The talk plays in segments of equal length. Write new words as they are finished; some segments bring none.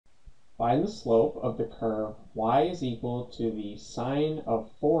Find the slope of the curve y is equal to the sine of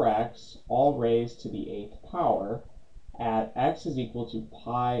 4x all raised to the 8th power at x is equal to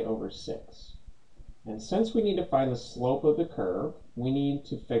pi over 6. And since we need to find the slope of the curve, we need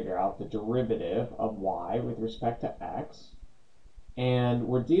to figure out the derivative of y with respect to x. And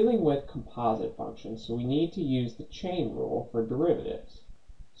we're dealing with composite functions, so we need to use the chain rule for derivatives.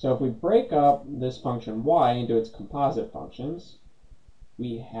 So if we break up this function y into its composite functions,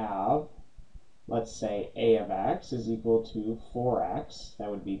 we have, let's say, a of x is equal to 4x.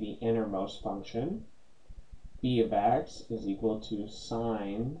 That would be the innermost function. B of x is equal to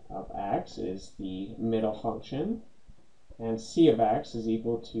sine of x is the middle function. And c of x is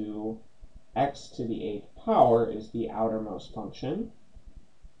equal to x to the 8th power is the outermost function.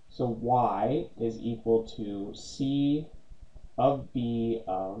 So y is equal to c of b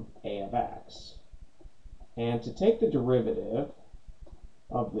of a of x. And to take the derivative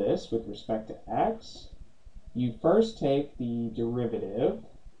of this with respect to x, you first take the derivative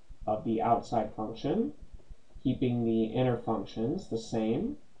of the outside function, keeping the inner functions the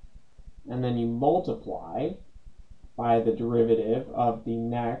same, and then you multiply by the derivative of the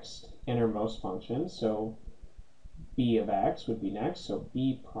next innermost function. So b of x would be next, so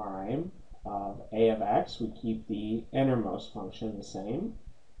b prime of a of x, we keep the innermost function the same,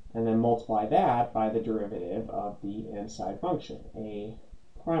 and then multiply that by the derivative of the inside function, a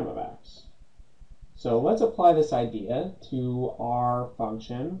prime of x. So let's apply this idea to our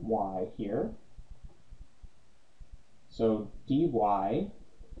function y here. So dy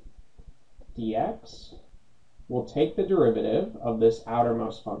dx, we'll take the derivative of this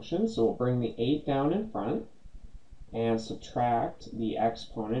outermost function, so we'll bring the 8 down in front and subtract the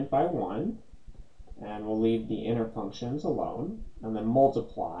exponent by 1, and we'll leave the inner functions alone, and then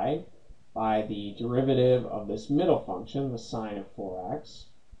multiply by the derivative of this middle function, the sine of 4x.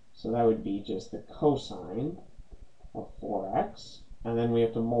 So that would be just the cosine of 4x, and then we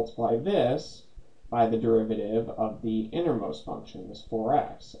have to multiply this by the derivative of the innermost function, this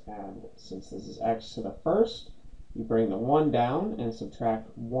 4x. And since this is x to the first, you bring the 1 down and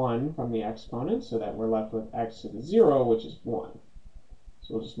subtract 1 from the exponent so that we're left with x to the 0, which is 1.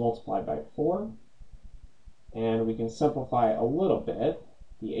 So we'll just multiply by 4. And we can simplify a little bit.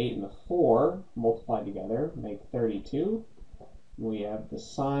 The 8 and the 4 multiplied together make 32. We have the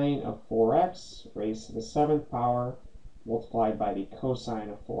sine of 4x raised to the 7th power multiplied by the cosine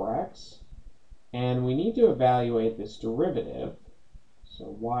of 4x. And we need to evaluate this derivative.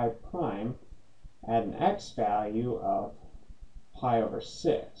 So y prime at an x value of pi over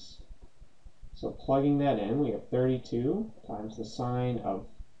 6. So plugging that in, we have 32 times the sine of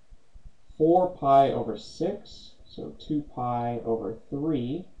 4 pi over 6, so 2 pi over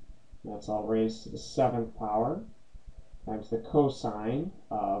 3, that's all raised to the 7th power, times the cosine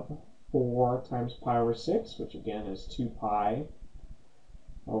of 4 times pi over 6, which again is 2 pi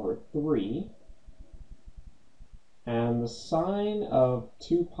over 3. And the sine of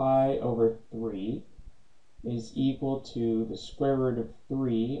 2 pi over 3 is equal to the square root of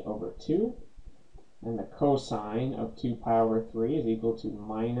 3 over 2. And the cosine of 2 pi over 3 is equal to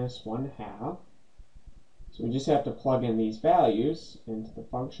minus 1/2. So we just have to plug in these values into the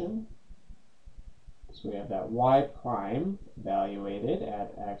function. So we have that y prime evaluated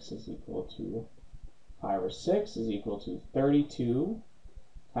at x is equal to pi over 6 is equal to 32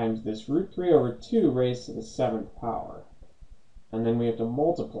 times this root 3 over 2 raised to the 7th power. And then we have to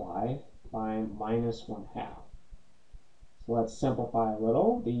multiply by minus 1/2. So let's simplify a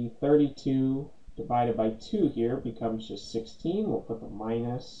little. The 32 divided by 2 here becomes just 16. We'll put the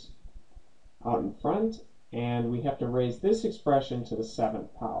minus out in front. And we have to raise this expression to the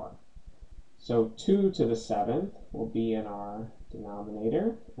 7th power. So 2 to the 7th will be in our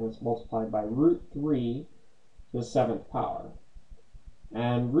denominator. And it's multiplied by root 3 to the 7th power.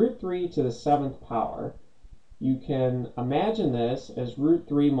 And root 3 to the 7th power, you can imagine this as root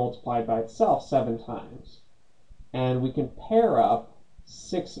 3 multiplied by itself 7 times. And we can pair up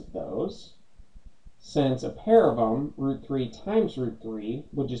 6 of those. Since a pair of them, root 3 times root 3,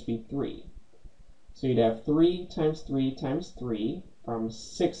 would just be 3. So you'd have 3 times 3 times 3 from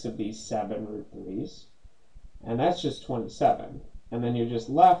 6 of these 7 root 3's. And that's just 27. And then you're just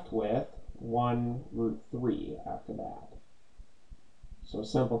left with 1 root 3 after that. So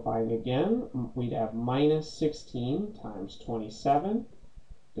simplifying again, we'd have minus 16 times 27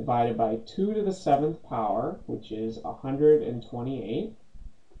 divided by 2 to the 7th power, which is 128,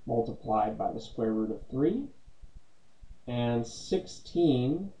 multiplied by the square root of 3. And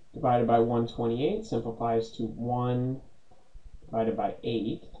 16 divided by 128 simplifies to 1 divided by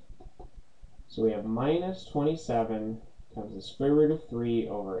 8. So we have minus 27 times the square root of 3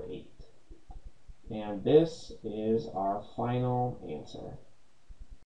 over 8. And this is our final answer.